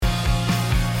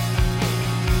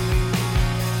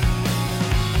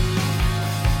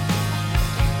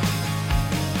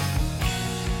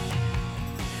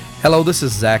Hello, this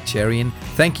is Zach Cherian.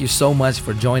 Thank you so much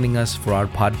for joining us for our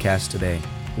podcast today.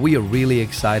 We are really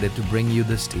excited to bring you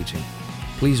this teaching.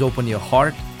 Please open your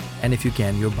heart and, if you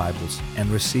can, your Bibles and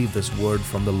receive this word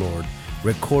from the Lord,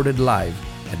 recorded live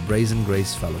at Brazen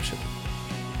Grace Fellowship.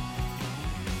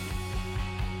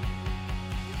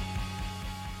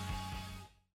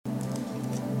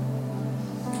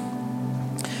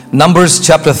 Numbers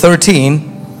chapter 13,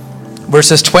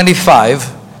 verses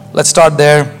 25. Let's start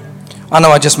there. I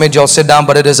know I just made you all sit down,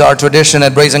 but it is our tradition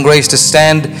at Brazen Grace to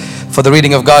stand for the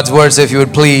reading of God's words. If you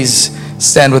would please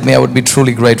stand with me, I would be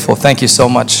truly grateful. Thank you so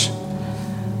much.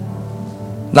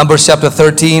 Numbers chapter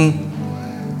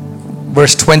 13,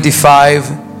 verse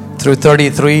 25 through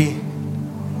 33.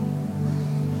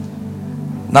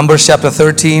 Numbers chapter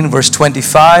 13, verse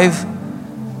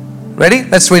 25. Ready?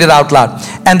 Let's read it out loud.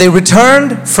 And they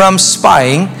returned from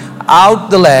spying out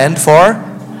the land for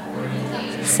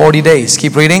 40 days.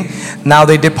 Keep reading. Now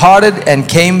they departed and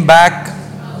came back.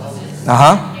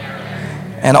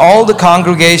 And all the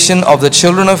congregation of the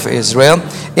children of Israel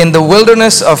in the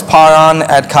wilderness of Paran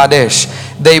at Kadesh.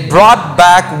 They brought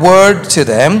back word to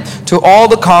them, to all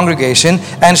the congregation,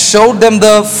 and showed them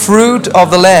the fruit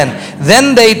of the land.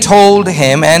 Then they told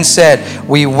him and said,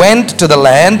 we went to the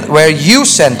land where you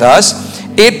sent us.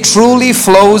 It truly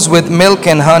flows with milk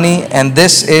and honey, and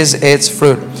this is its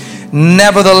fruit.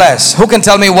 Nevertheless. Who can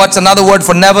tell me what's another word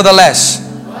for nevertheless?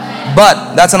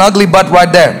 But. That's an ugly but right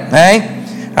there.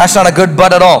 Eh? That's not a good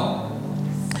but at all.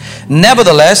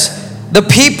 Nevertheless, the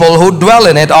people who dwell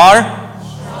in it are,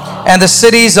 and the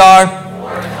cities are,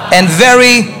 and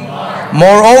very,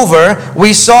 moreover,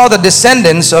 we saw the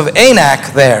descendants of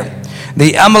Anak there.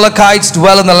 The Amalekites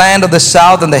dwell in the land of the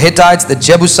south, and the Hittites, the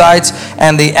Jebusites,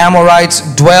 and the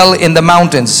Amorites dwell in the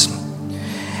mountains.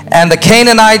 And the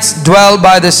Canaanites dwell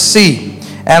by the sea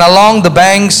and along the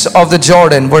banks of the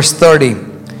Jordan. Verse 30.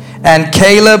 And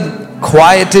Caleb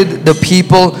quieted the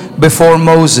people before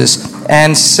Moses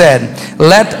and said,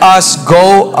 let us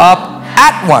go up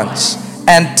at once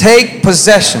and take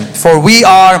possession, for we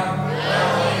are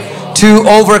to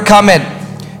overcome it.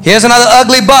 Here's another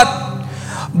ugly but.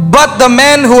 But the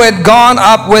men who had gone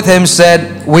up with him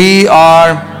said, we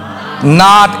are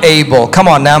not able. Come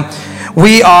on now.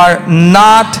 We are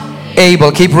not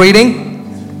able. Keep reading.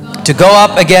 To go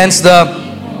up against the...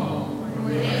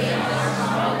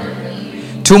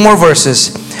 Two more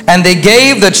verses. And they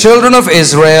gave the children of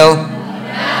Israel...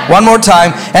 One more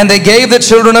time. And they gave the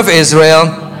children of Israel...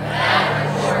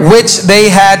 which they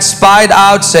had spied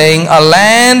out, saying, a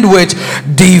land which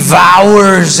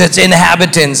devours its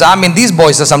inhabitants. I mean, these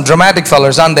boys are some dramatic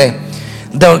fellas, aren't they?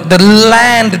 The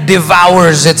land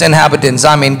devours its inhabitants.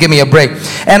 I mean, give me a break.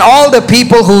 And all the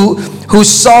people who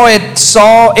saw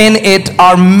in it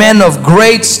are men of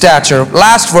great stature.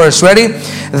 Last verse, ready?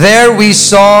 There we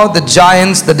saw the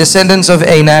giants, the descendants of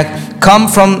Anak, come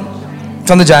from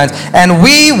the giants. And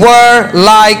we were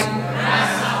like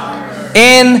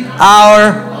in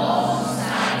our...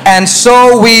 And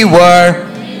so we were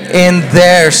in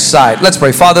their sight. Let's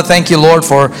pray. Father, thank you, Lord,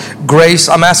 for grace.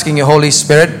 I'm asking you, Holy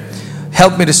Spirit,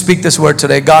 help me to speak this word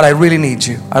today. God, I really need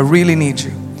you. I really need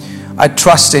you. I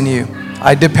trust in you.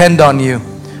 I depend on you.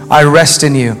 I rest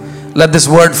in you. Let this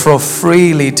word flow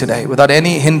freely today without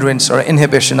any hindrance or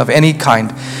inhibition of any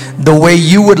kind, the way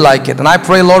you would like it. And I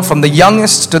pray, Lord, from the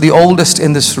youngest to the oldest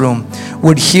in this room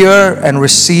would hear and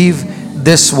receive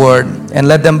this word, and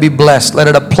let them be blessed. Let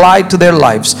it apply to their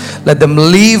lives. Let them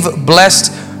leave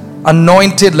blessed,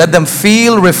 anointed. Let them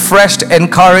feel refreshed,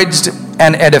 encouraged,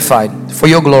 and edified. For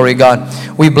your glory, God,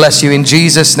 we bless you in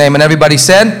Jesus' name. And everybody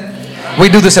said, we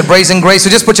do this at Brazen Grace. So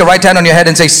just put your right hand on your head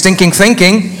and say, stinking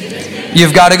thinking.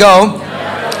 You've got to go.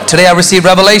 Today I received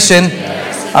revelation.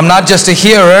 I'm not just a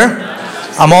hearer,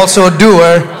 I'm also a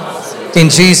doer. In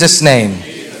Jesus' name,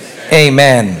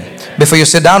 amen. Before you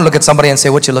sit down, look at somebody and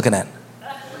say, what you looking at?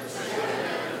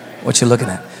 What you looking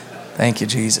at? Thank you,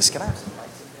 Jesus. Can I have some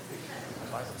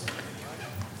Bibles?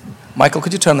 Michael,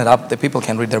 could you turn that up? The people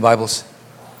can't read their Bibles.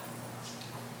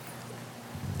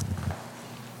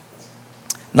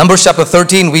 Numbers chapter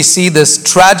 13, we see this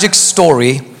tragic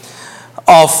story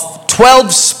of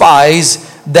 12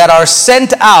 spies that are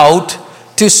sent out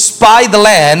to spy the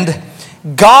land.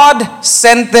 God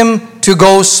sent them to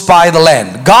go spy the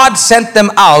land. God sent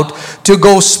them out to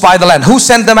go spy the land. Who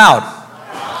sent them out?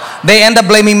 They end up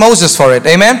blaming Moses for it.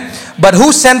 Amen. But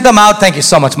who sent them out? Thank you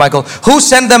so much, Michael. Who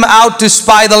sent them out to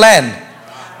spy the land?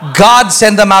 God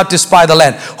sent them out to spy the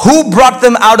land. Who brought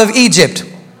them out of Egypt?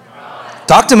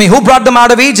 Talk to me. Who brought them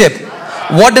out of Egypt?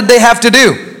 What did they have to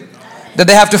do? Did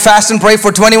they have to fast and pray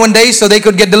for 21 days so they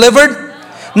could get delivered?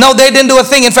 No, they didn't do a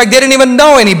thing. In fact, they didn't even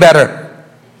know any better.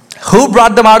 Who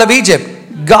brought them out of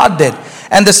Egypt? God did.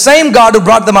 And the same God who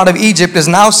brought them out of Egypt is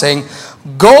now saying,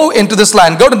 go into this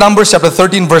land. Go to Numbers chapter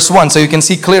 13 verse 1 so you can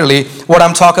see clearly what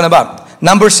I'm talking about.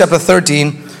 Numbers chapter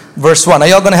 13 verse 1. Are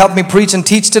y'all going to help me preach and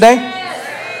teach today?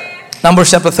 Yes.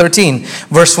 Numbers chapter 13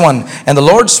 verse 1. And the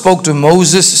Lord spoke to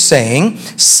Moses saying,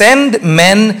 send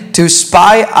men to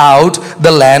spy out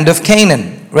the land of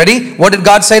Canaan. Ready? What did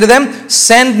God say to them?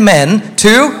 Send men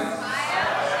to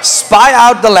spy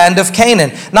out the land of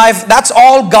Canaan. Now, if that's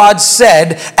all God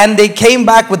said and they came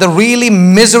back with a really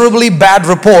miserably bad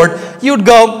report, you'd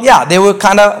go, yeah, they were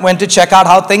went to check out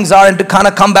how things are and to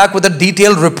come back with a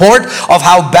detailed report of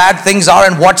how bad things are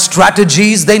and what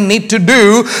strategies they need to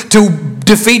do to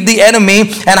defeat the enemy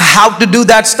and how to do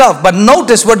that stuff. But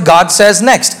notice what God says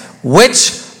next,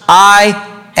 which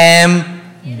I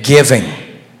am giving.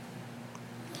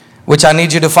 Which I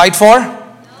need you to fight for?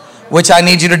 Which I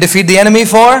need you to defeat the enemy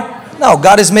for? No,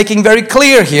 God is making very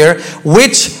clear here,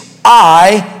 which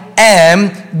I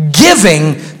am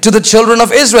giving to the children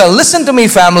of Israel. Listen to me,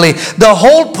 family. The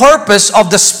whole purpose of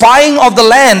the spying of the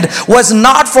land was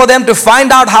not for them to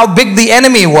find out how big the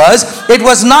enemy was. It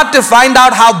was not to find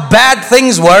out how bad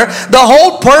things were. The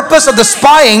whole purpose of the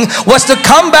spying was to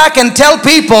come back and tell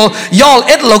people, y'all,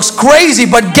 it looks crazy,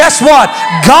 but guess what?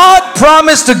 God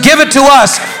promised to give it to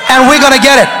us, and we're going to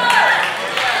get it.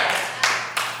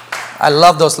 I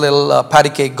love those little patty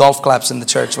cake golf claps in the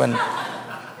church when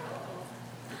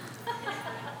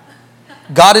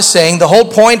God is saying the whole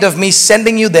point of me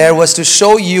sending you there was to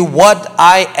show you what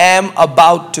I am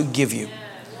about to give you.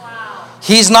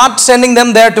 He's not sending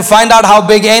them there to find out how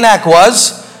big Anak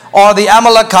was, or the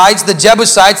Amalekites, the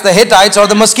Jebusites, the Hittites, or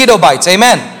the mosquito bites.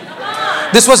 Amen.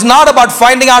 This was not about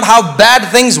finding out how bad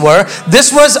things were.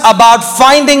 This was about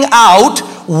finding out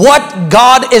what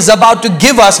God is about to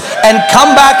give us and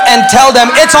come back and tell them,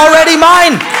 it's already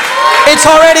mine. It's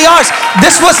already ours.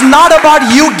 This was not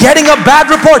about you getting a bad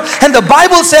report. And the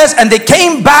Bible says, and they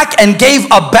came back and gave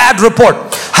a bad report.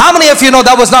 How many of you know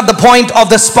that was not the point of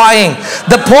the spying?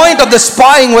 The point of the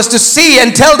spying was to see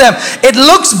and tell them, it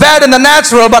looks bad in the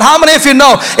natural, but how many of you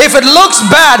know, if it looks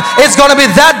bad, it's going to be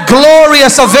that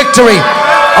glorious a victory.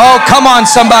 Oh, come on,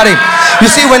 somebody. You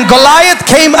see, when Goliath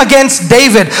came against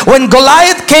David,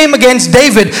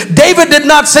 David did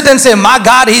not sit and say, my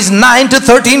God, he's 9 to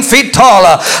 13 feet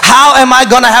taller. How am I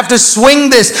going to have to swing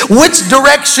this? Which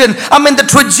direction? The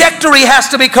trajectory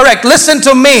has to be correct. Listen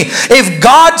to me. If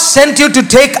God sent you to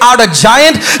take out a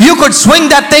giant, you could swing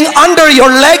that thing under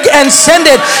your leg and send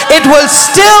it. It will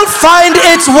still find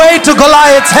its way to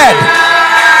Goliath's head.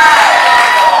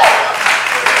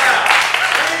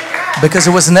 Because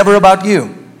it was never about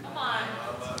you.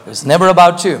 It was never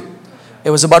about you. It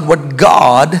was about what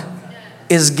God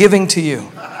is giving to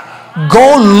you.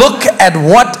 Go look at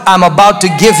what I'm about to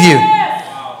give you.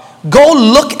 Go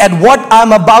look at what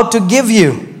I'm about to give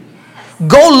you.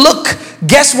 Go look.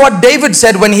 Guess what David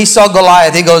said when he saw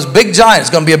Goliath? He goes, big giant, it's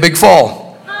going to be a big fall.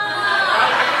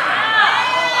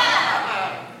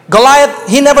 Goliath,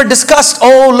 he never discussed,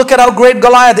 oh, look at how great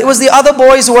Goliath. It was the other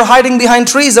boys who were hiding behind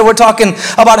trees that were talking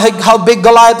about how big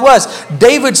Goliath was.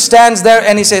 David stands there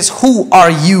and he says, who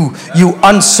are you, you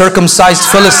uncircumcised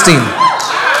Philistine?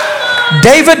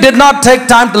 David did not take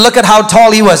time to look at how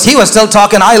tall he was. He was still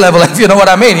talking eye level, if you know what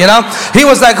I mean, He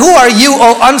was like, who are you,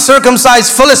 O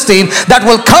uncircumcised Philistine, that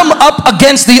will come up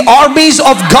against the armies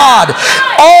of God?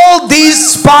 All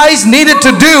these spies needed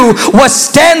to do was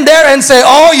stand there and say,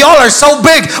 oh, y'all are so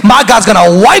big, my God's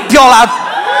gonna wipe y'all out.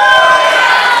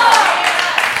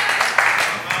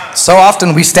 So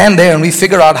often we stand there and we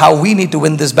figure out how we need to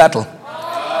win this battle.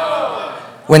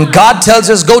 When God tells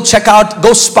us, go check out,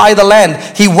 go spy the land,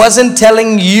 He wasn't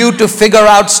telling you to figure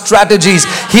out strategies.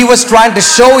 He was trying to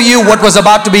show you what was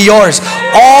about to be yours.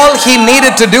 All He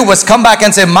needed to do was come back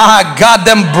and say, my God,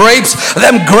 them grapes,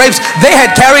 they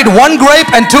had carried 1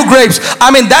 grape and 2 grapes.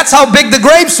 That's how big the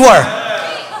grapes were.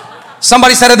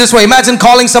 Somebody said it this way, imagine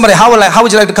calling somebody, how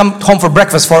would you like to come home for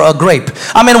breakfast for a grape?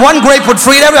 1 grape would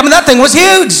feed that thing was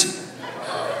huge.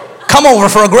 Come over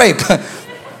for a grape.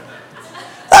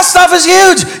 That stuff is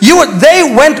huge.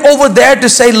 They went over there to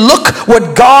say, look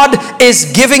what God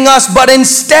is giving us. But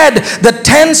instead, the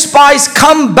 10 spies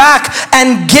come back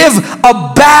and give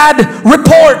a bad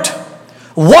report.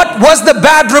 What was the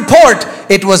bad report?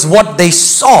 It was what they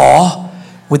saw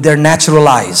with their natural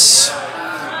eyes.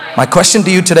 My question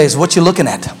to you today is, what you looking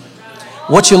at?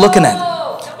 What you looking at?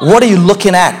 What are you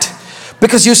looking at?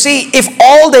 Because you see, if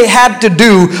all they had to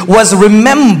do was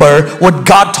remember what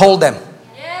God told them.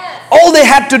 All they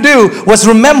had to do was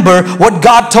remember what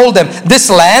God told them. This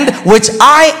land which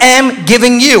I am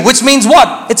giving you. Which means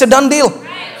what? It's a done deal.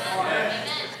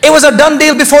 It was a done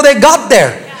deal before they got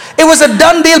there. It was a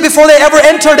done deal before they ever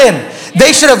entered in.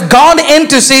 They should have gone in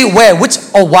to see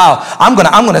oh wow, I'm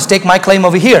gonna stake my claim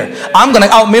over here.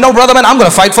 Brother man, I'm gonna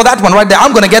fight for that one right there.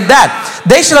 I'm gonna get that.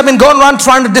 They should have been going around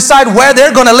trying to decide where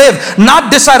they're gonna live,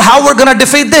 not decide how we're gonna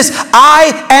defeat this.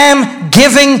 I am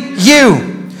giving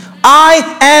you.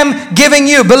 I am giving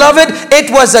you. Beloved, it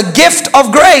was a gift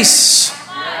of grace.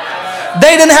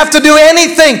 They didn't have to do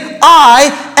anything.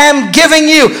 I am giving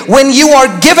you. When you are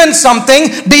given something,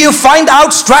 do you find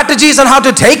out strategies on how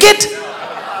to take it?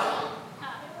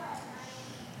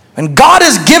 When God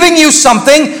is giving you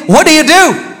something, what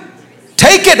do?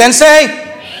 Take it and say,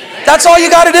 that's all you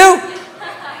got to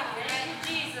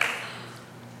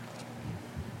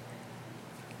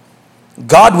do.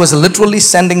 God was literally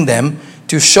sending them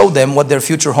to show them what their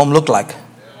future home looked like.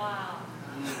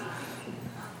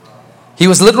 He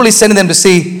was literally sending them to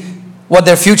see what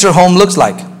their future home looks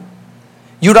like.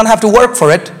 You don't have to work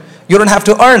for it. You don't have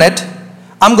to earn it.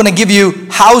 I'm going to give you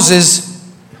houses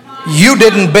you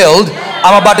didn't build.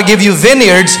 I'm about to give you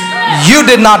vineyards you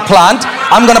did not plant.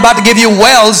 I'm about to give you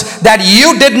wells that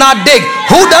you did not dig.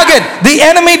 Who dug it? The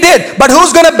enemy did. But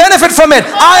who's going to benefit from it?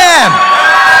 I am.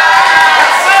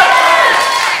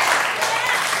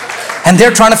 And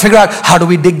they're trying to figure out, how do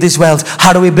we dig these wells?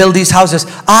 How do we build these houses?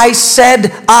 I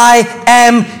said, I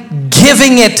am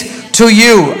giving it to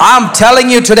you. I'm telling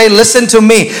you today, listen to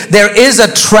me. There is a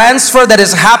transfer that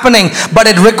is happening, but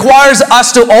it requires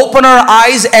us to open our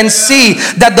eyes and see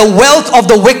that the wealth of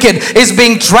the wicked is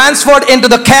being transferred into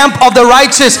the camp of the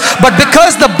righteous. But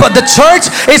because the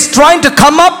church is trying to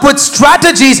come up with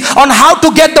strategies on how to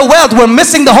get the wealth, we're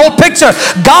missing the whole picture.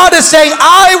 God is saying,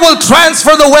 I will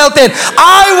transfer the wealth in.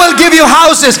 I will give you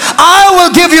houses. I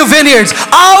will give you vineyards.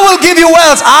 I will give you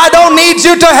wells. I don't need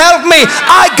you to help me.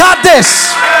 I got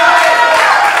this.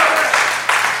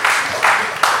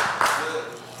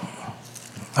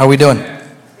 How are we doing?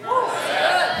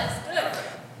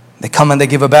 They come and they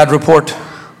give a bad report.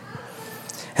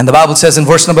 And the Bible says in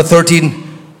verse number 30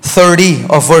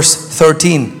 of verse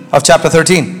 13 of chapter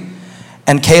 13,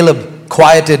 and Caleb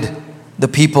quieted the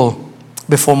people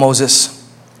before Moses.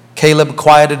 Caleb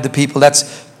quieted the people.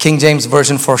 That's King James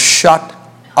Version for shut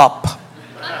up.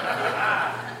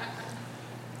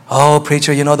 Oh,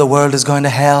 preacher, you know the world is going to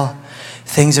hell.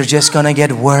 Things are just going to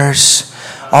get worse.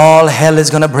 All hell is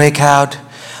going to break out.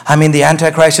 I mean, the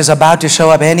Antichrist is about to show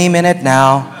up any minute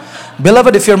now.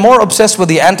 Beloved, if you're more obsessed with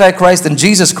the Antichrist than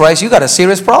Jesus Christ, you got a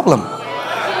serious problem.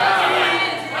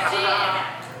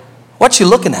 What you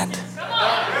looking at?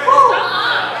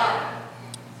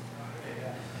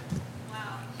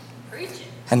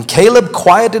 And Caleb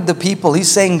quieted the people.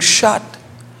 He's saying, shut.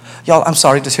 Y'all, I'm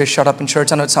sorry to say shut up in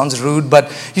church. I know it sounds rude, but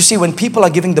you see, when people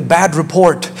are giving the bad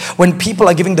report,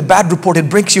 it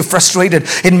brings you frustrated.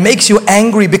 It makes you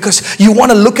angry because you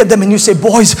want to look at them and you say,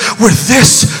 boys, we're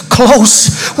this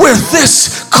close. We're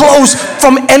this close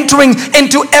from entering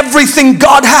into everything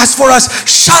God has for us.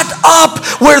 Shut up.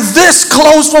 We're this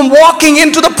close from walking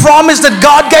into the promise that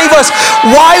God gave us.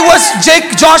 Why was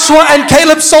Joshua and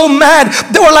Caleb so mad?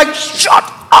 They were like, shut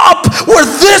up. We're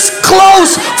this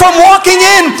close from walking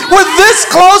in. We're this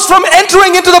close from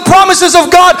entering into the promises of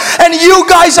God, and you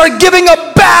guys are giving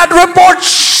a bad report.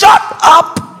 Shut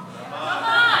up.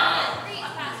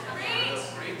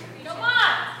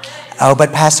 Oh,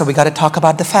 but Pastor, we got to talk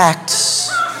about the facts.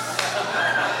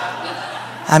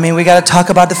 We got to talk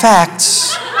about the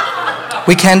facts.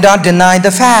 We cannot deny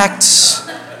the facts.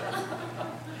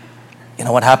 You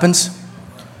know what happens?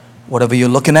 Whatever you're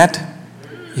looking at,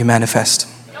 you manifest.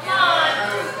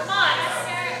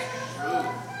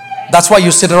 That's why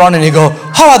you sit around and you go,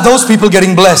 how are those people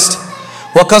getting blessed?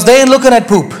 Well, because they ain't looking at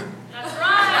poop.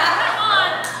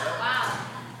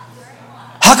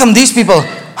 How come these people,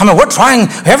 we're trying,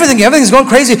 everything's going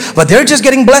crazy, but they're just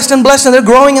getting blessed and blessed, and they're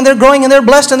growing and they're growing and they're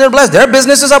blessed and they're blessed. Their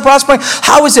businesses are prospering.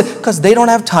 How is it? Because they don't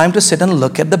have time to sit and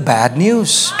look at the bad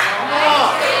news.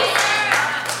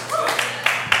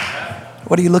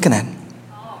 What are you looking at?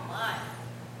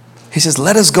 He says,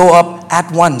 let us go up at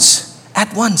once.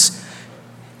 At once.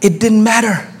 It didn't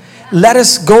matter. Let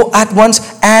us go at once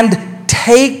and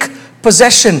take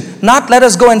possession. Not let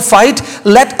us go and fight.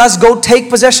 Let us go take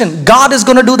possession. God is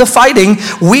going to do the fighting.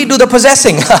 We do the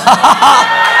possessing.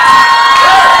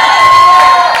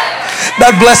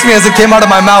 That blessed me as it came out of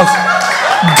my mouth.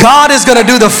 God is going to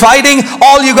do the fighting.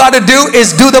 All you got to do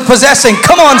is do the possessing.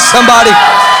 Come on, somebody.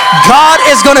 God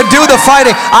is going to do the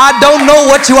fighting. I don't know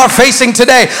what you are facing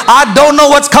today. I don't know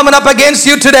what's coming up against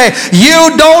you today.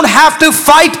 You don't have to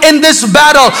fight in this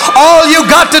battle. All you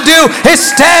got to do is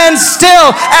stand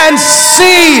still and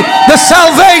see the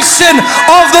salvation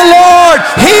of the Lord.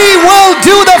 He will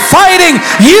do the fighting.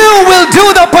 You will do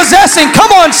the possessing.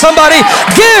 Come on, somebody.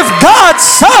 Give God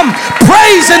some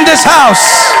praise in this house.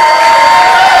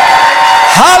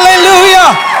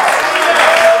 Hallelujah.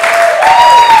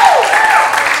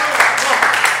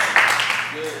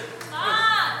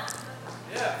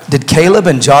 Did Caleb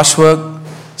and Joshua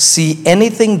see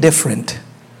anything different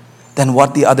than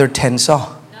what the other 10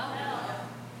 saw?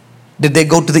 Did they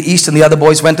go to the east and the other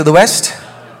boys went to the west?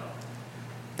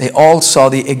 They all saw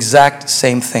the exact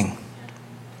same thing.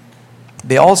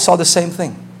 They all saw the same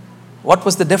thing. What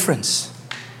was the difference?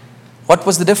 What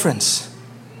was the difference?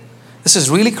 This is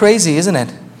really crazy, isn't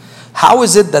it? How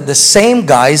is it that the same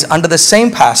guys under the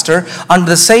same pastor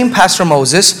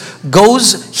Moses,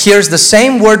 goes, hears the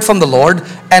same word from the Lord,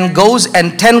 and goes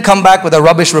and 10 come back with a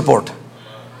rubbish report?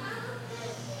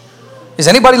 Is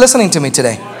anybody listening to me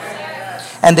today?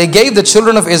 And they gave the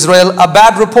children of Israel a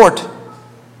bad report.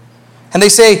 And they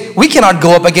say, we cannot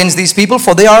go up against these people,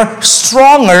 for they are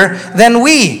stronger than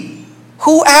we.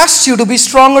 Who asked you to be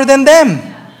stronger than them?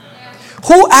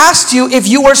 Who asked you if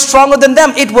you were stronger than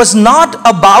them? It was not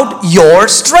about your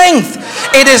strength.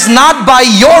 It is not by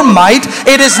your might.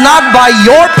 It is not by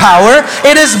your power.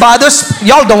 It is by the...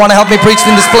 Y'all don't want to help me preach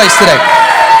in this place today.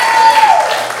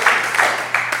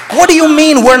 What do you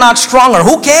mean we're not stronger?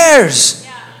 Who cares?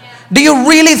 Do you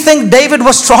really think David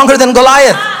was stronger than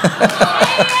Goliath?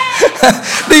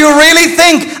 Do you really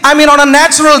think, on a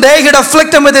natural day, he'd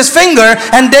afflict him with his finger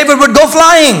and David would go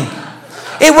flying?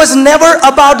 It was never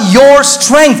about your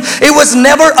strength. It was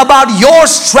never about your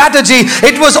strategy.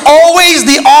 It was always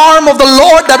the arm of the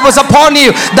Lord that was upon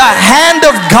you, the hand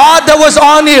of God that was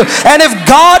on you. And if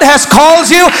God has called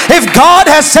you, if God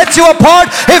has set you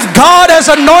apart, if God has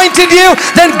anointed you,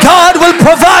 then God will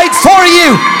provide for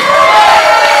you.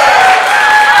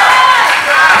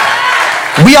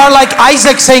 We are like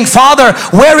Isaac saying, Father,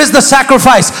 where is the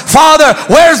sacrifice? Father,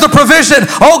 where is the provision?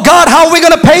 Oh God, how are we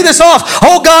going to pay this off?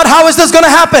 Oh God, how is this going to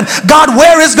happen? God,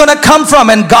 where is going to come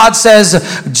from? And God says,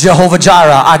 Jehovah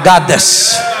Jireh, I got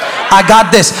this. I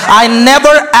got this. I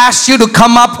never asked you to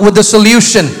come up with the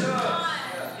solution.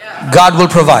 God will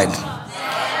provide.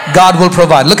 God will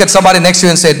provide. Look at somebody next to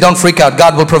you and say, don't freak out.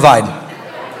 God will provide.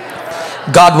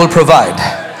 God will provide.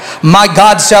 My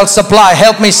God shall supply,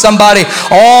 help me somebody,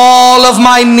 all of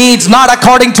my needs, not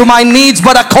according to my needs,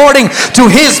 but according to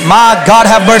His, my God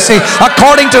have mercy,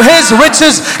 according to His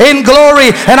riches in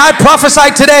glory. And I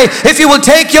prophesy today, if you will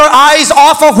take your eyes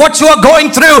off of what you are going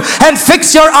through and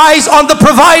fix your eyes on the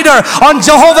provider, on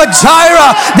Jehovah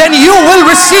Jireh, then you will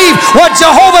receive what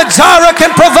Jehovah Jireh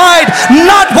can provide,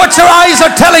 not what your eyes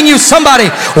are telling you. Somebody,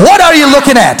 what are you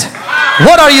looking at?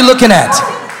 What are you looking at?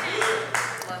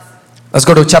 Let's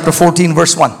go to chapter 14,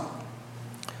 verse 1.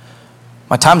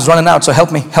 My time's running out, so help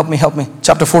me.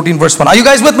 Chapter 14, verse 1. Are you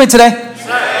guys with me today?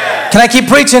 Yes. Can I keep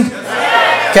preaching?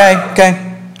 Yes.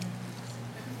 Okay.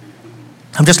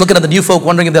 I'm just looking at the new folk,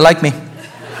 wondering if they like me.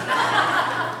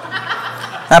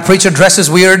 That preacher dresses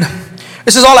weird.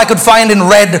 This is all I could find in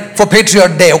red for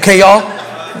Patriot Day, okay, y'all?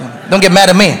 Don't get mad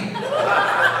at me.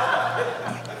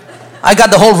 I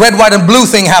got the whole red, white, and blue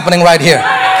thing happening right here.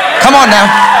 Come on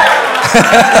now.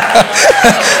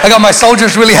 I got my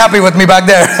soldiers really happy with me back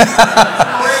there.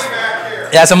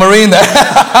 Yeah, it's a Marine there.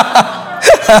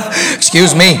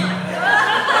 Excuse me.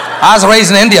 I was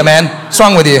raised in India, man. What's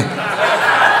wrong with you?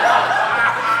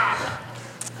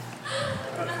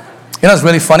 You know, it's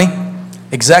really funny.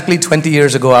 Exactly 20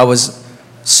 years ago, I was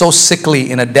so sickly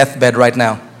in a deathbed right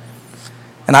now.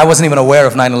 And I wasn't even aware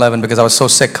of 9/11 because I was so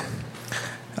sick.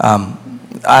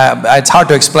 It's hard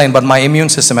to explain, but my immune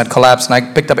system had collapsed and I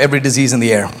picked up every disease in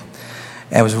the air.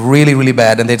 And it was really, really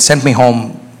bad. And they'd sent me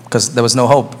home because there was no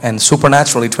hope. And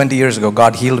supernaturally, 20 years ago,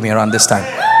 God healed me around this time.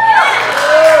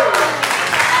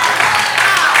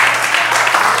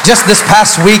 Just this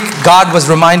past week, God was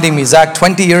reminding me, Zach,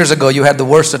 20 years ago, you had the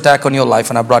worst attack on your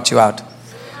life and I brought you out.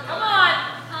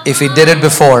 If He did it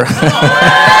before. If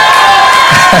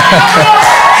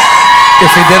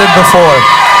He did it before,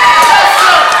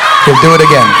 He'll do it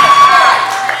again.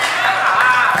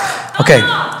 Okay,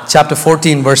 chapter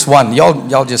 14, verse 1.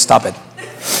 Y'all just stop it.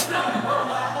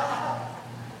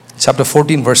 Chapter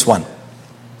 14, verse 1.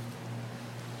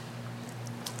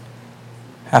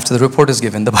 After the report is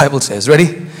given, the Bible says,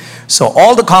 ready? So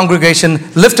all the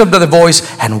congregation lifted up their voice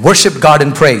and worshiped God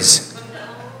in praise.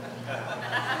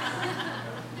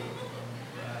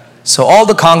 So all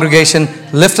the congregation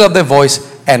lifted up their voice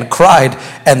and cried,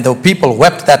 and the people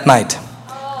wept that night.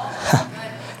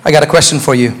 I got a question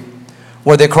for you.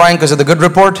 Were they crying because of the good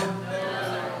report?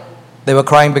 They were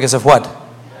crying because of what?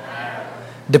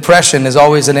 Depression is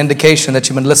always an indication that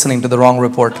you've been listening to the wrong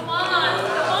report.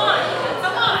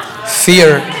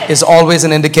 Fear is always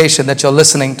an indication that you're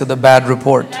listening to the bad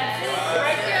report.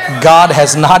 God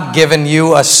has not given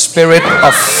you a spirit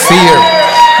of fear,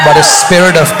 but a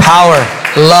spirit of power,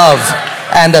 love,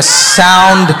 and a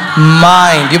sound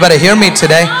mind. You better hear me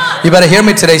today. You better hear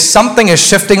me today. Something is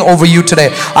shifting over you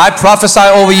today. I prophesy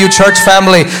over you, church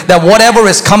family, that whatever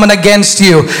is coming against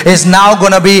you is now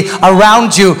going to be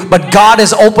around you. But God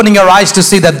is opening your eyes to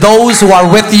see that those who are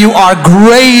with you are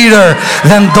greater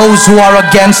than those who are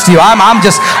against you. I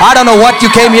don't know what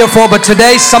you came here for, but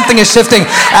today something is shifting.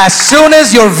 As soon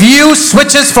as your view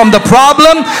switches from the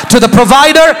problem to the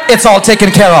provider, it's all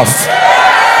taken care of.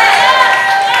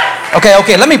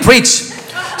 Okay, let me preach.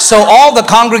 So all the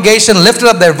congregation lifted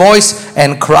up their voice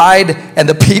and cried, and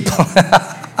the people,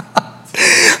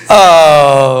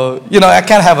 I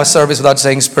can't have a service without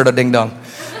saying spirit of ding dong.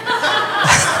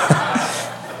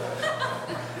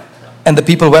 And the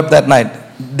people wept that night.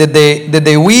 Did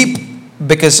they weep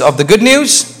because of the good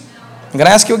news? I'm going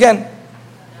to ask you again.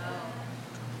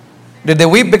 Did they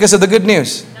weep because of the good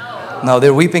news? No,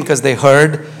 they're weeping because they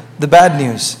heard the bad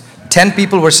news. 10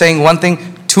 people were saying one thing,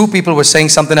 2 people were saying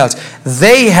something else.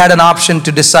 They had an option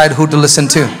to decide who to listen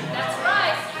to. That's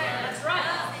right.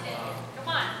 Come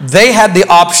on. They had the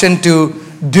option to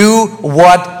do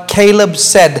what Caleb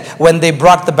said when they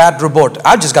brought the bad report.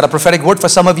 I've just got a prophetic word for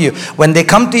some of you. When they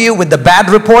come to you with the bad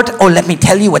report, let me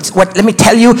tell you let me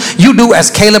tell you, you do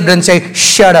as Caleb did and say,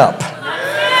 shut up.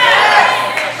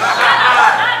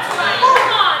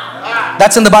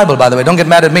 That's in the Bible, by the way. Don't get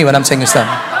mad at me when I'm saying this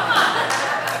stuff.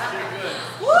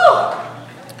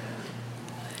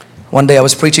 One day I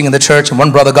was preaching in the church, and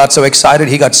one brother got so excited,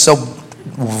 he got so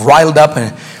riled up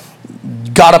and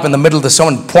got up in the middle of the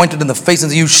sermon, pointed in the face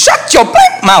and said, you shut your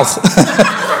big mouth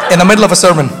in the middle of a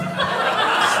sermon.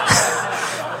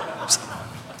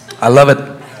 I love it.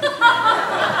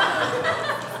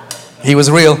 He was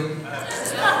real.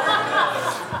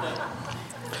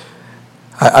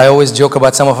 I always joke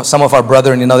about some of our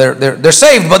brethren, they're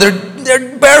saved, but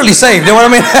they're barely saved. You know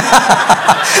what I mean?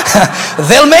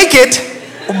 They'll make it,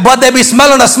 but they'll be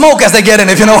smelling the smoke as they get in,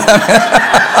 if you know what I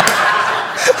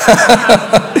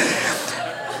mean.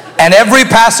 And every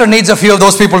pastor needs a few of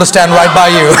those people to stand right by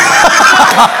you.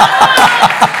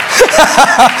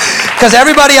 Because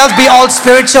everybody else be all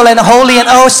spiritual and holy and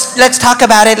let's talk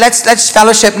about it, let's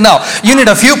fellowship. No, you need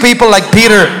a few people like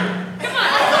Peter.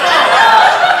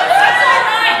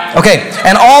 Okay,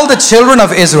 and all the children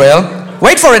of Israel,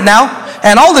 wait for it now,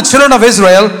 and all the children of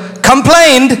Israel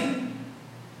complained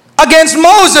against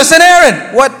Moses and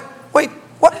Aaron. What?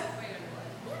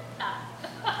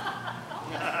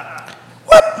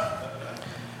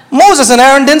 Moses and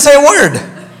Aaron didn't say a word.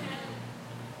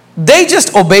 They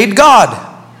just obeyed God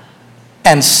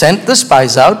and sent the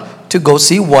spies out to go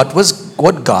see what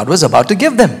God was about to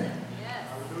give them.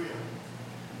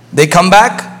 They come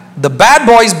back, the bad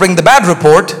boys bring the bad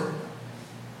report,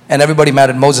 and everybody mad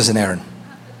at Moses and Aaron.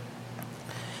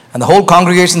 And the whole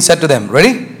congregation said to them,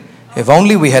 ready? If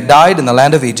only we had died in the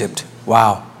land of Egypt.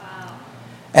 Wow.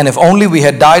 And if only we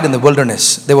had died in the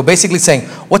wilderness. They were basically saying,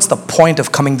 what's the point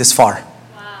of coming this far?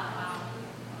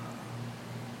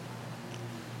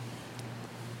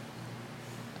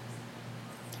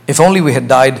 If only we had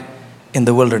died in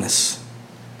the wilderness.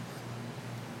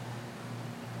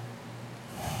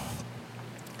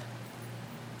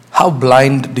 How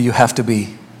blind do you have to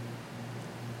be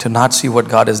to not see what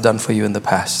God has done for you in the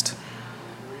past?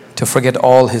 To forget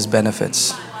all His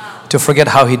benefits. To forget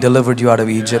how He delivered you out of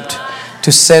Egypt.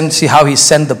 To see how He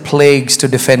sent the plagues to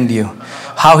defend you.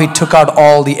 How He took out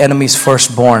all the enemy's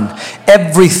firstborn.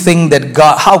 Everything that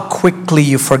God, how quickly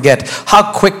you forget.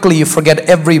 How quickly you forget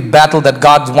every battle that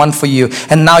God won for you.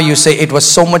 And now you say it was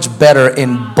so much better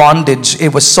in bondage.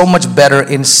 It was so much better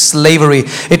in slavery.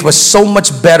 It was so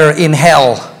much better in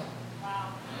hell.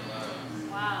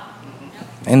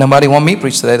 Ain't nobody want me to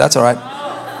preach today, that's all right.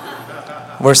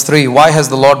 Verse 3, why has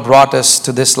the Lord brought us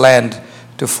to this land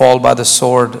to fall by the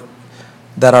sword,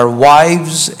 that our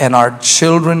wives and our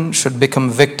children should become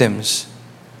victims?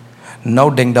 No,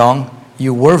 ding dong,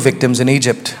 you were victims in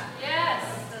Egypt. Yes,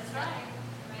 that's right.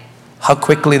 How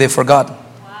quickly they forgot.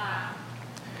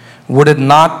 Would it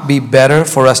not be better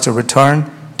for us to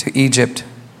return to Egypt?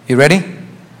 You ready?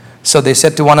 So they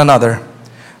said to one another,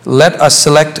 let us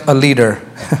select a leader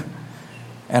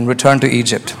and return to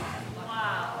Egypt.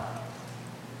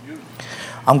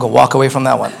 I'm going to walk away from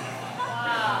that one.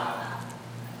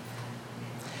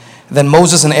 Then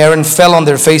Moses and Aaron fell on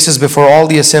their faces before all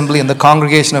the assembly and the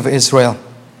congregation of Israel.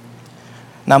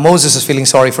 Now Moses is feeling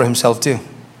sorry for himself too.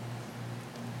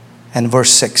 And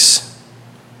verse 6.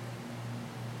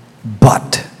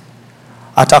 But,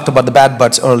 I talked about the bad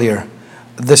buts earlier.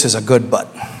 This is a good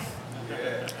but.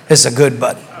 It's a good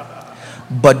but.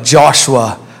 But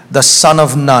Joshua, the son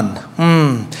of Nun,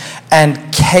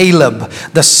 and Caleb,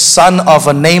 the son of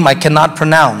a name I cannot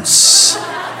pronounce,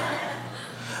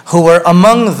 who were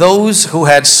among those who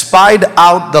had spied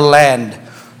out the land,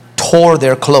 tore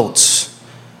their clothes.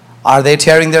 Are they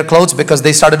tearing their clothes because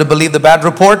they started to believe the bad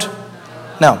report?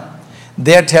 No.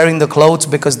 They're tearing the clothes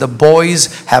because the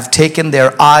boys have taken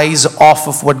their eyes off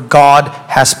of what God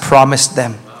has promised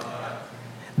them.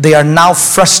 They are now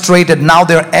frustrated. Now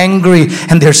they're angry.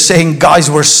 And they're saying,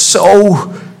 guys, we're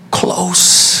so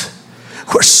close.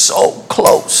 We're so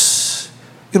close.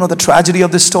 You know the tragedy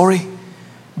of this story?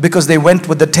 Because they went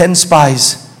with the 10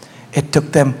 spies. It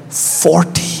took them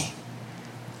 40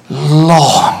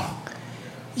 long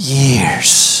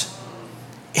years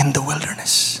in the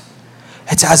wilderness.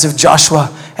 It's as if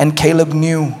Joshua and Caleb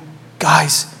knew,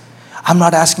 guys, I'm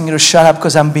not asking you to shut up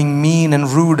because I'm being mean and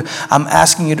rude. I'm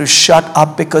asking you to shut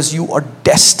up because your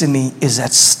destiny is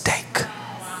at stake.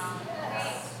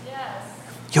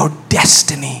 Your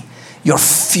destiny, your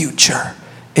future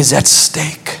is at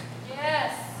stake.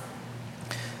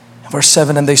 Verse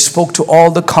 7, and they spoke to all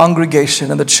the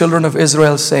congregation and the children of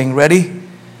Israel, saying, ready?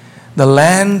 The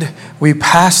land we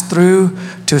passed through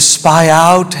to spy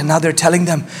out. And now they're telling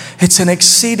them, it's an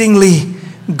exceedingly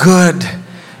good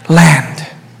land.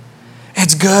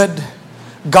 It's good.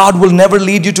 God will never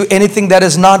lead you to anything that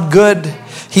is not good.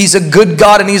 He's a good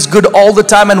God and He's good all the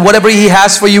time, and whatever He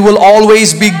has for you will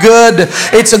always be good.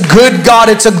 It's a good God.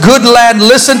 It's a good land.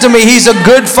 Listen to me. He's a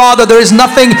good Father. There is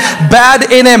nothing bad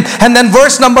in Him. And then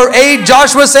verse number 8,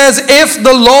 Joshua says, if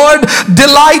the Lord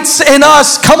delights in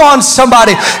us, come on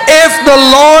somebody, if the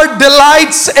Lord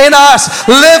delights in us,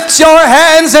 lift your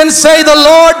hands and say, the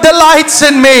Lord delights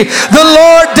in me. The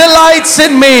Lord delights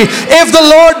in me. If the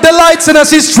Lord delights in us,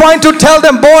 He's trying to tell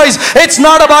them, boys, it's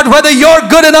not about whether you're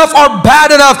good enough or bad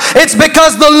enough. It's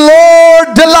because the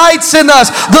Lord delights in us.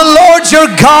 The Lord your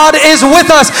God is with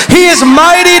us. He is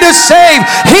mighty to save.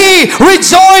 He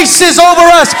rejoices over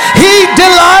us. He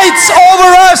delights over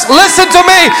us. Listen to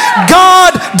me.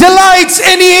 God delights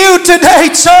in you today,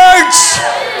 church.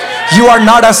 You are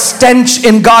not a stench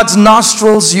in God's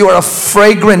nostrils. You are a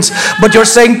fragrance. But you're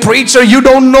saying, preacher, you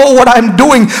don't know what I'm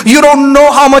doing. You don't know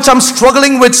how much I'm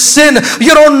struggling with sin.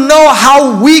 You don't know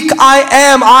how weak I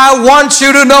am. I want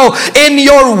you to know, in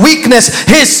your weakness,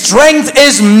 His strength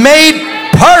is made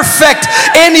perfect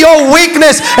in your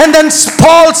weakness. And then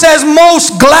Paul says,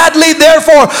 most gladly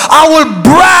therefore I will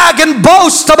brag and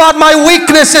boast about my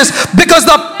weaknesses, because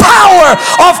the power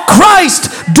of Christ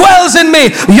dwells in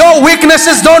me. Your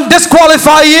weaknesses don't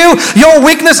disqualify you. Your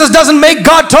weaknesses doesn't make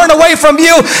God turn away from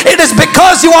you. It is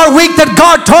because you are weak that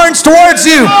God turns towards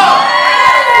you.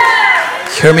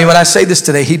 Hear me when I say this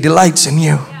today. He delights in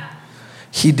you.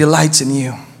 He delights in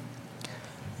you.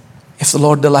 If the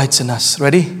Lord delights in us,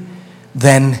 ready?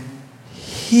 Then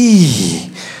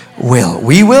He will.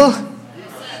 We will?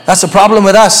 That's the problem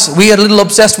with us. We are a little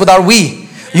obsessed with our we.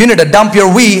 You need to dump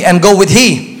your we and go with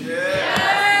He.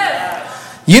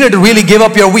 You need to really give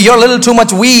up your we. You're a little too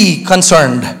much we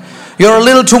concerned. You're a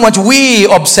little too much we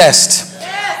obsessed.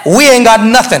 We ain't got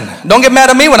nothing. Don't get mad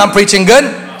at me when I'm preaching good.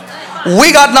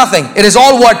 We got nothing. It is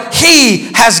all what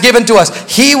He has given to us.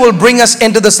 He will bring us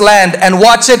into this land, and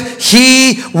watch it.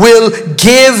 He will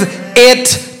give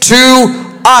it to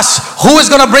us. Who is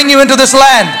going to bring you into this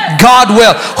land? God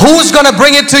will. Who's going to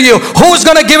bring it to you? Who's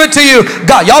going to give it to you?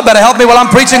 God. Y'all better help me while I'm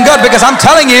preaching good, because I'm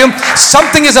telling you,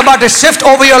 something is about to shift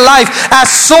over your life. As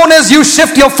soon as you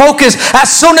shift your focus, as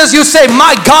soon as you say,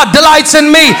 my God delights in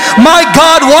me, my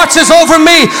God watches over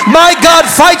me, my God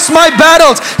fights my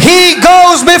battles, He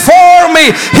goes before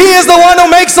me, He is the one who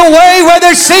makes the way where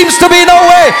there seems to be no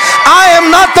way. I am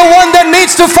not the one that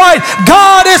needs to fight.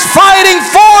 God is fighting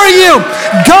for you.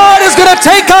 God is going to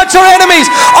take out your enemies.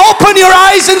 Open your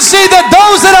eyes and see that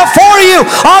those that are for you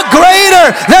are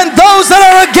greater than those that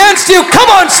are against you. Come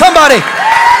on, somebody.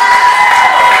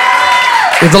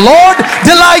 If the Lord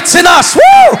delights in us,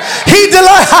 woo, He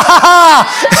delights.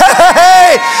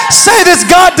 Hey, say this,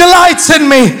 God delights in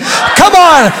me. Come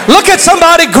on, look at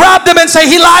somebody, grab them and say,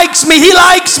 He likes me, He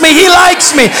likes me, He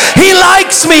likes me, He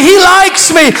likes me, He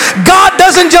likes me. God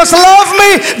doesn't just love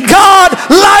me, God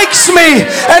likes me.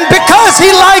 And because He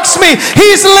likes me,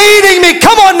 He's leading me,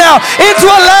 come on now, into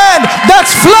a land that's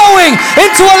flowing,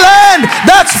 into a land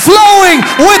that's flowing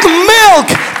with milk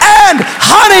and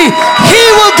honey. He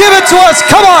will give it it to us.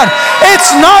 Come on.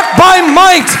 It's not by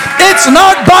might. It's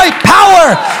not by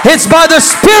power. It's by the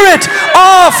Spirit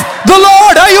of the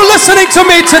Lord. Are you listening to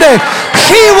me today?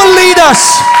 He will lead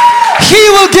us. He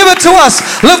will give it to us.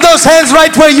 Lift those hands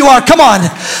right where you are. Come on.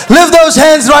 Lift those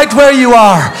hands right where you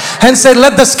are and say,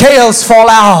 let the scales fall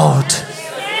out.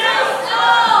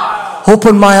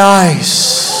 Open my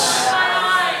eyes.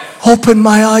 Open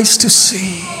my eyes to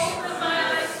see.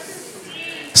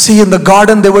 See, in the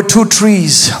garden there were two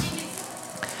trees.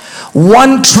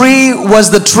 One tree was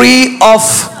the tree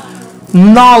of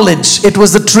knowledge. It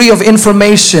was the tree of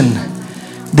information.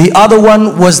 The other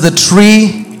one was the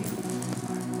tree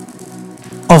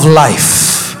of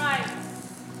life.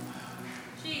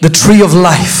 The tree of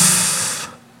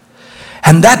life.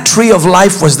 And that tree of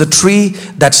life was the tree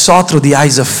that saw through the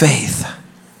eyes of faith.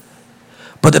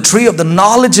 But the tree of the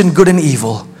knowledge and good and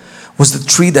evil was the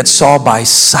tree that saw by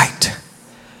sight.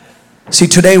 See,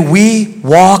 today we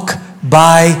walk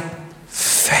by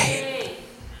faith.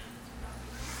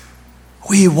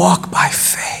 We walk by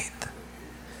faith.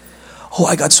 Oh,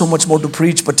 I got so much more to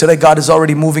preach, but today God is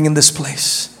already moving in this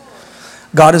place.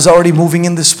 God is already moving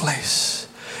in this place.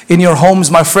 In your homes,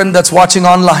 my friend that's watching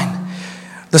online,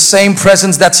 the same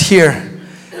presence that's here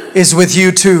is with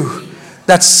you too.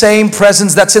 That same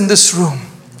presence that's in this room.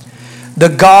 The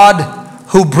God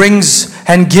who brings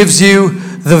and gives you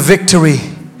the victory.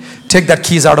 Take that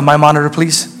keys out of my monitor,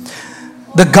 please.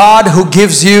 The God who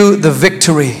gives you the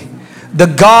victory. The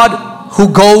God who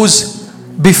goes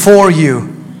before you.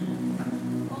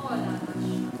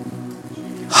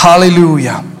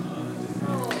 Hallelujah.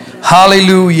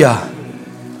 Hallelujah.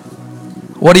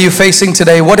 What are you facing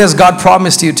today? What has God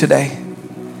promised you today?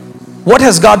 What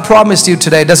has God promised you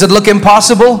today? Does it look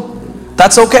impossible?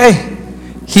 That's okay.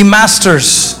 He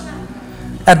masters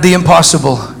at the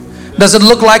impossible. Does it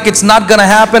look like it's not going to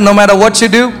happen no matter what you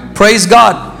do? Praise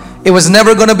God. It was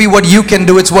never going to be what you can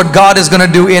do. It's what God is going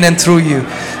to do in and through you.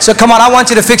 So come on, I want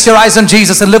you to fix your eyes on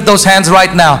Jesus and lift those hands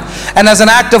right now. And as an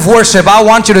act of worship, I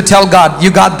want you to tell God,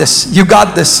 you got this. You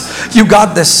got this. You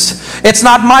got this. It's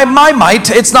not my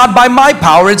might. It's not by my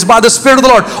power. It's by the Spirit of the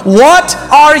Lord. What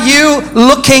are you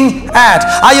looking at?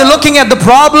 Are you looking at the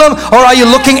problem or are you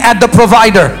looking at the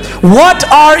provider? What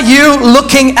are you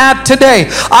looking at today?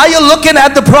 Are you looking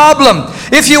at the problem?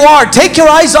 If you are, take your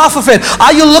eyes off of it.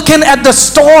 Are you looking at the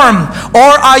storm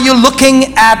or are you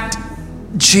looking at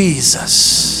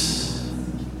Jesus?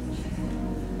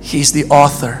 He's the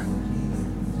author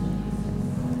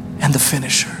and the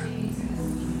finisher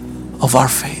of our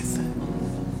faith.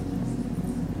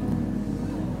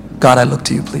 God, I look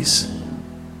to you, please.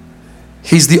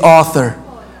 He's the author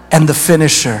and the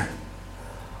finisher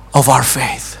of our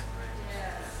faith.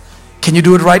 Can you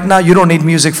do it right now? You don't need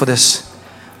music for this.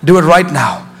 Do it right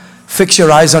now. Fix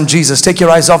your eyes on Jesus. Take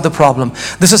your eyes off the problem.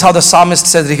 This is how the psalmist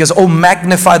says it. He goes, oh,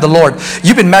 magnify the Lord.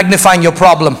 You've been magnifying your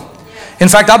problem. In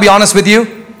fact, I'll be honest with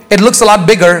you. It looks a lot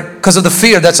bigger because of the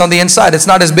fear that's on the inside. It's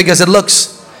not as big as it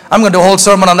looks. I'm going to do a whole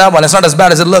sermon on that one. It's not as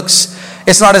bad as it looks.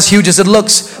 It's not as huge as it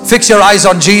looks. Fix your eyes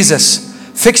on Jesus.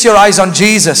 Fix your eyes on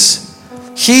Jesus.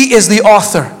 He is the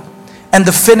author and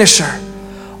the finisher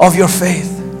of your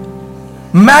faith.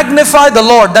 Magnify the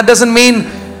Lord. That doesn't mean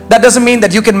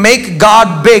that you can make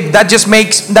God big.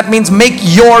 That means make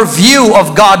your view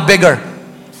of God bigger.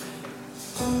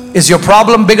 Is your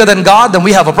problem bigger than God? Then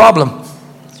we have a problem.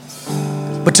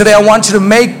 But today I want you to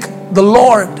make the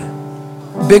Lord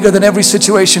bigger than every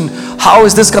situation. How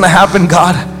is this going to happen,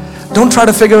 God? Don't try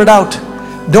to figure it out.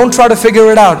 Don't try to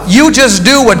figure it out. You just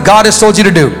do what God has told you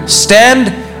to do.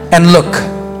 Stand and look.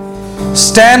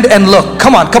 Stand and look.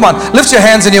 Come on, come on. Lift your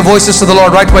hands and your voices to the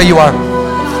Lord right where you are.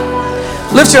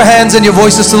 Lift your hands and your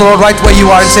voices to the Lord right where you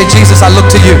are and say, Jesus, I look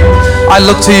to you. I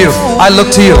look to you. I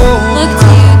look to you. Look to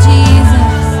you, Jesus.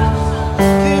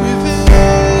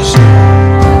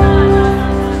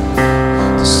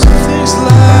 To see things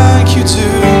like you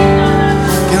do.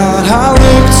 God, I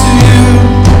look to you.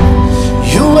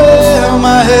 You wear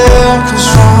my hair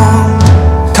comes from.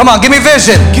 Come on, give me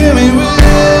vision. Give me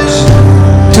vision.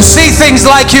 To see things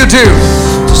like you do.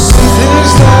 To see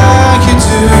things like you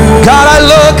do. God, I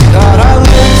look. God, I look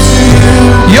to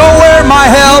you. You're where my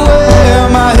help. Where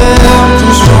my help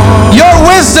comes from. Your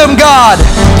wisdom, God.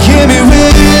 Give me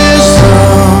wisdom.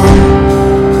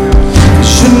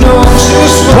 'Cause you know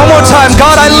just what. One more time.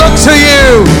 God, I look to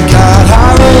you. God,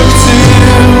 I look to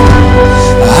you.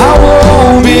 I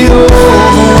won't be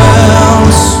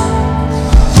overwhelmed.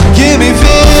 Give me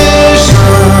vision.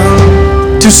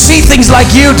 To see things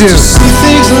like you do. See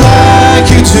things like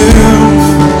you do.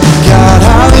 God,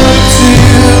 I look to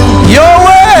you. You're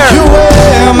where? You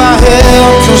where my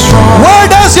help comes from. Where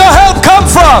does your help come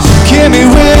from? Give me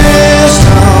wisdom.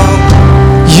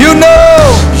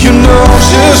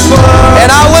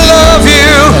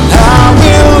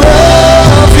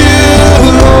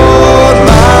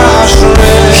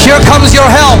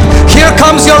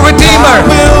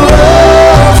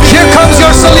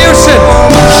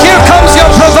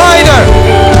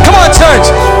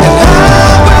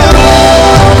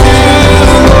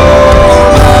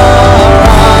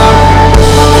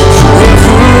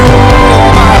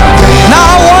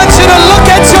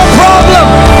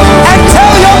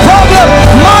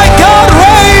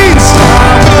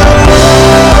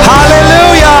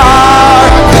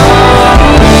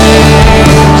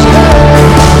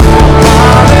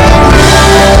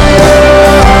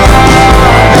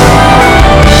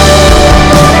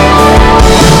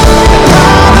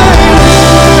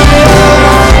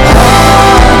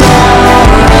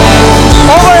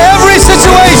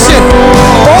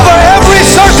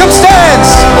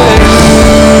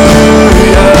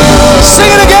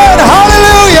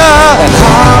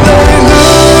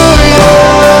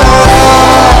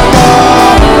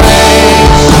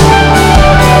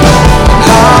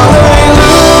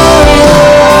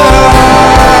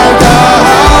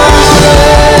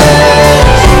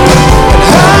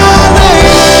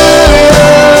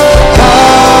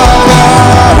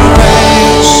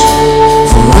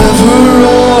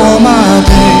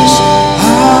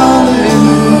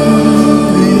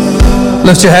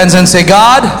 Lift your hands and say,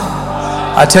 God,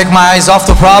 I take my eyes off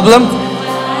the problem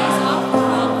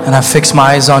and I fix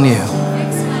my eyes on you.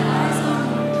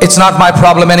 It's not my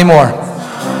problem anymore.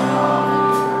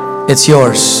 It's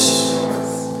yours.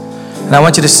 And I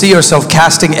want you to see yourself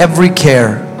casting every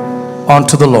care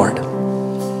onto the Lord.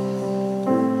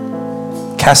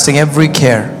 Casting every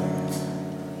care.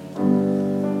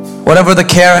 Whatever the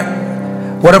care,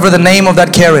 whatever the name of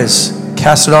that care is,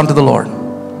 cast it onto the Lord.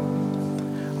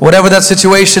 Whatever that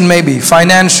situation may be,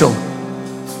 financial,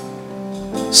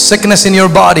 sickness in your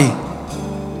body,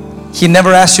 He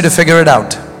never asked you to figure it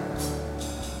out.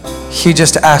 He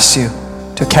just asked you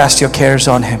to cast your cares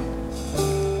on Him.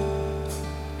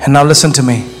 And now listen to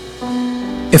me.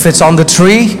 If it's on the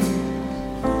tree,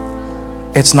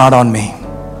 it's not on me.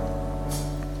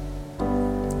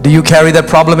 Do you carry that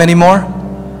problem anymore?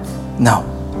 No.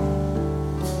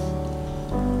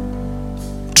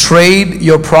 Trade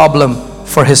your problem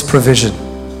for His provision.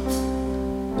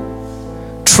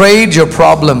 Trade your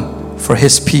problem for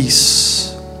His peace.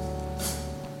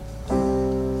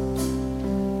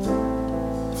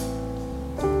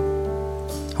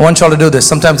 I want y'all to do this.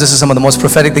 Sometimes this is some of the most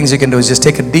prophetic things you can do, is just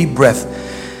take a deep breath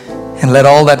and let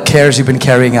all that cares you've been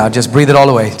carrying out, just breathe it all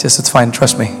away. Just, it's fine,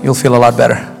 trust me, you'll feel a lot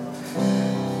better.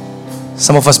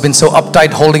 Some of us been so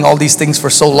uptight holding all these things for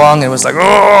so long, and it was like, oh,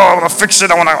 I want to fix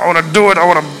it, I want to do it, I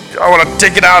want to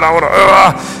take it out, I want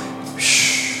to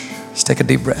shh. Just take a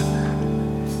deep breath.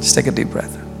 Just take a deep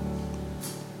breath.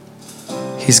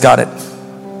 He's got it.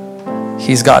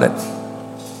 He's got it.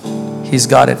 He's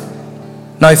got it.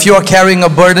 Now if you are carrying a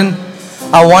burden,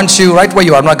 I want you, right where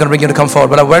you are, I'm not going to bring you to come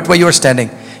forward, but right where you are standing,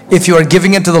 if you are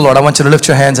giving it to the Lord, I want you to lift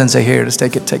your hands and say, here, just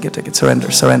take it, take it, take it.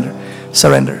 Surrender, surrender,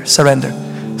 surrender, surrender,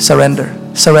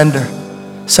 surrender, surrender,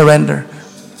 surrender,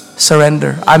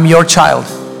 surrender. I'm your child.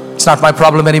 It's not my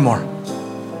problem anymore.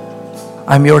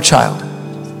 I'm your child.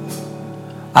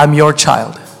 I'm your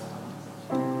child.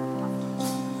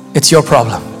 It's your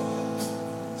problem.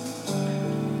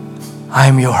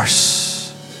 I'm yours.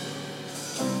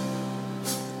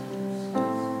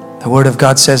 The Word of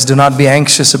God says, do not be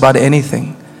anxious about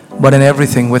anything, but in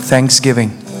everything with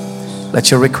thanksgiving,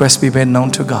 let your requests be made known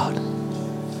to God.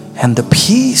 And the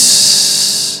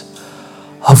peace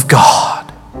of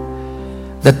God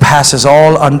that passes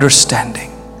all understanding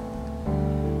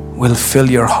will fill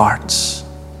your hearts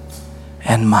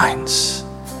and minds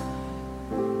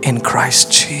in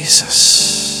Christ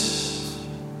Jesus.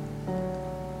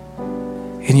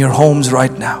 In your homes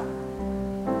right now.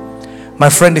 My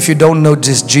friend, if you don't know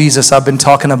this Jesus I've been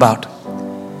talking about,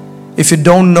 if you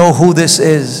don't know who this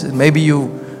is, maybe you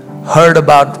heard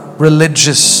about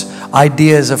religious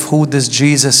ideas of who this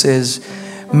Jesus is,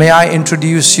 may I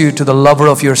introduce you to the lover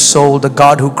of your soul, the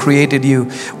God who created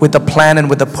you with a plan and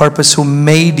with a purpose, who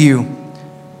made you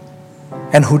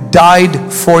and who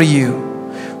died for you,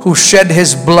 who shed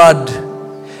His blood.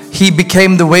 He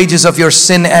became the wages of your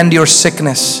sin and your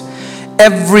sickness.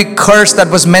 Every curse that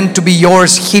was meant to be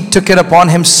yours, He took it upon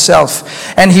Himself,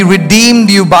 and He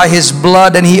redeemed you by His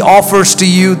blood, and He offers to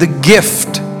you the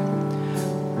gift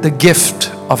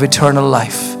of eternal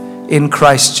life in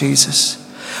Christ Jesus.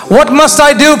 What must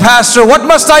I do, Pastor? What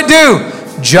must I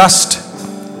do? Just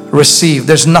receive.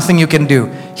 There's nothing you can do.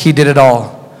 He did it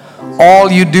all.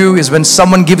 All you do is when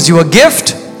someone gives you a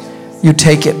gift, you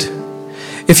take it.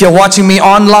 If you're watching me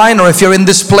online, or if you're in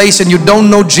this place and you don't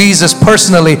know Jesus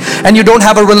personally and you don't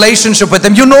have a relationship with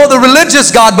Him, you know the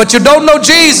religious God but you don't know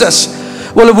Jesus,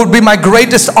 well, it would be my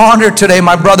greatest honor today,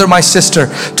 my brother, my sister,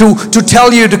 to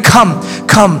tell you to come,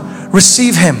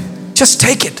 receive Him. Just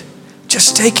take it.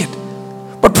 Just take it.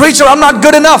 But preacher, I'm not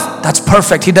good enough. That's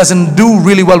perfect. He doesn't do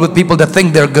really well with people that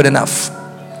think they're good enough.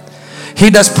 He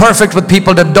does perfect with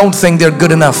people that don't think they're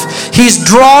good enough. He's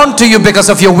drawn to you because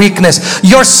of your weakness.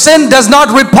 Your sin does not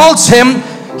repulse Him.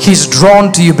 He's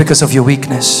drawn to you because of your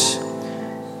weakness.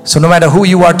 So no matter who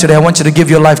you are today, I want you to give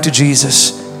your life to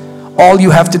Jesus. All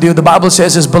you have to do, the Bible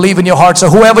says, is believe in your heart. So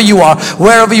whoever you are,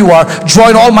 wherever you are,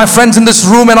 join all my friends in this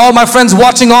room and all my friends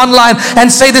watching online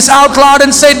and say this out loud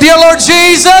and say, Dear Lord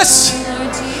Jesus,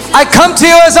 I come to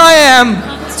you as I am.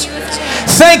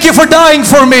 Thank you for dying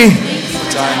for me.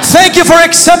 Thank you for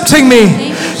accepting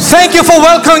me. Thank you for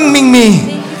welcoming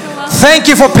me. Thank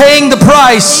you for paying the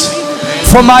price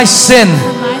for my sin.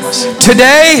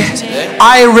 Today,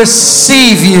 I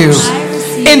receive you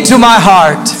into my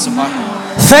heart.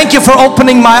 Thank you for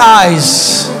opening my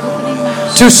eyes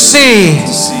to see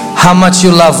how much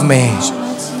you love me.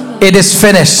 It is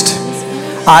finished.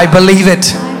 I believe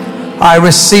it. I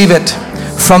receive it.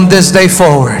 From this day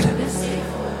forward,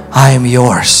 I am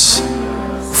yours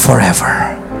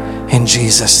forever. In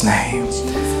Jesus' name.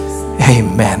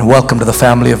 Amen. Welcome to the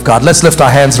family of God. Let's lift our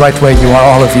hands right where you are,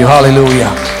 all of you. Hallelujah.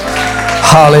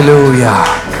 Hallelujah.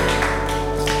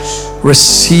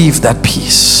 Receive that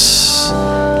peace.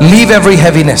 Leave every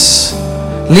heaviness.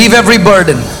 Leave every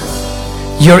burden.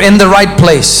 You're in the right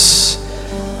place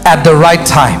at the right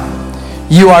time.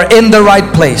 You are in the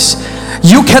right place.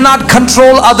 You cannot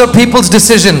control other people's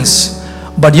decisions,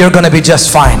 but you're going to be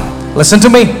just fine. Listen to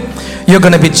me. You're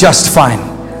going to be just fine.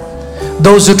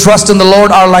 Those who trust in the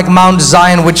Lord are like Mount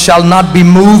Zion, which shall not be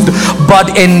moved,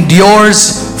 but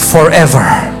endures forever.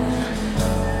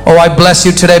 Oh, I bless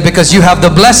you today because you have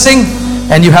the blessing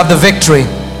and you have the victory.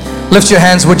 Lift your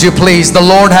hands, would you please? The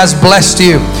Lord has blessed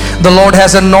you. The Lord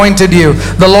has anointed you.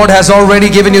 The Lord has already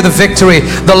given you the victory.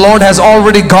 The Lord has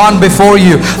already gone before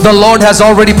you. The Lord has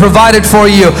already provided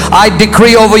for you. I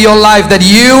decree over your life that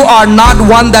you are not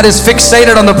one that is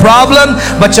fixated on the problem,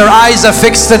 but your eyes are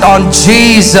fixed on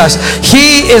Jesus.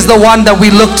 He is the one that we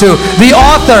look to, the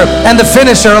author and the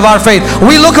finisher of our faith.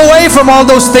 We look away from all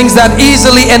those things that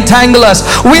easily entangle us.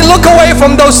 We look away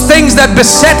from those things that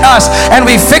beset us, and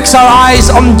we fix our eyes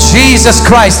on Jesus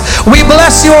Christ. We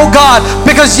bless you, oh God,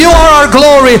 because you are our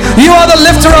glory. You are the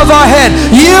lifter of our head.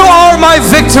 You are my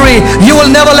victory. You will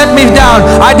never let me down.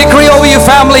 I decree over you,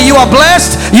 family, you are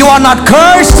blessed. You are not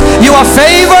cursed. You are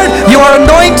favored. You are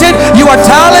anointed. You are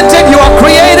talented. You are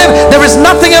creative. There is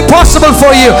nothing impossible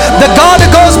for you. The God who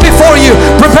goes before you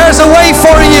prepares a way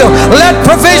for you. Let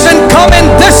provision come in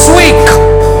this week.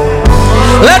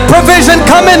 Let provision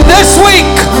come in this week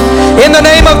in the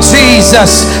name of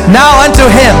Jesus. Now unto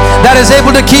him that is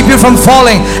able to keep you from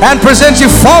falling and present you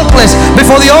faultless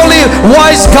before the only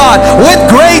wise God with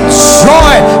great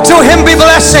joy. To him be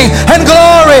blessing and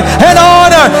glory and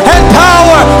honor and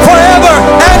power forever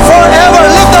and forever.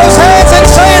 Lift those hands and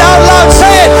say it out loud.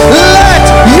 Say it. Let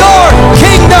your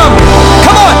kingdom,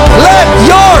 come on, let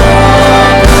your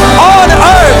on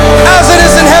earth as it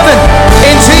is in heaven.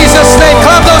 In Jesus' name.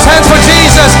 Clap those hands for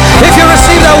Jesus if you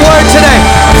receive that word today.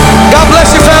 God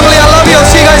bless you, family. I love you. I'll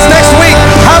see you guys next week.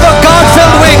 Have a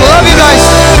God-filled week. Love you guys.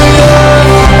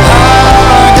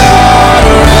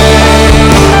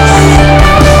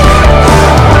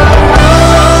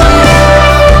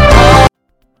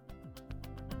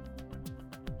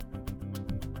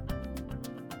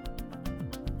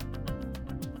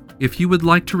 If you would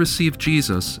like to receive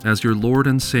Jesus as your Lord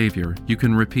and Savior, you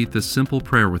can repeat this simple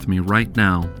prayer with me right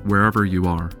now, wherever you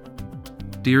are.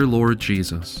 Dear Lord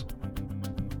Jesus,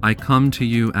 I come to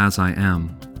you as I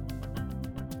am,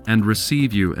 and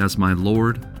receive you as my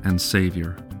Lord and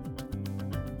Savior.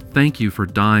 Thank you for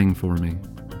dying for me.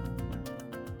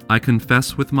 I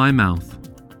confess with my mouth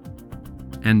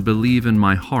and believe in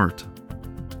my heart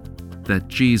that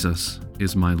Jesus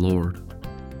is my Lord.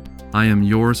 I am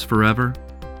yours forever.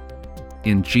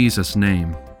 In Jesus'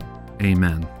 name,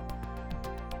 amen.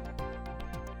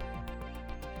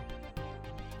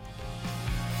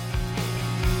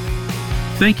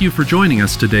 Thank you for joining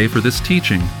us today for this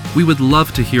teaching. We would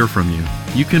love to hear from you.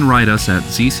 You can write us at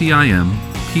ZCIM,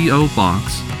 P.O.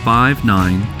 Box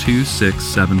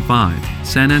 592675,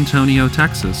 San Antonio,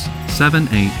 Texas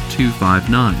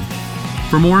 78259.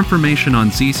 For more information on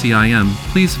ZCIM,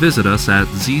 please visit us at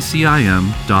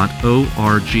zcim.org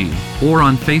or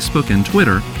on Facebook and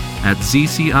Twitter at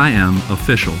ZCIM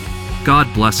Official.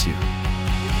 God bless you.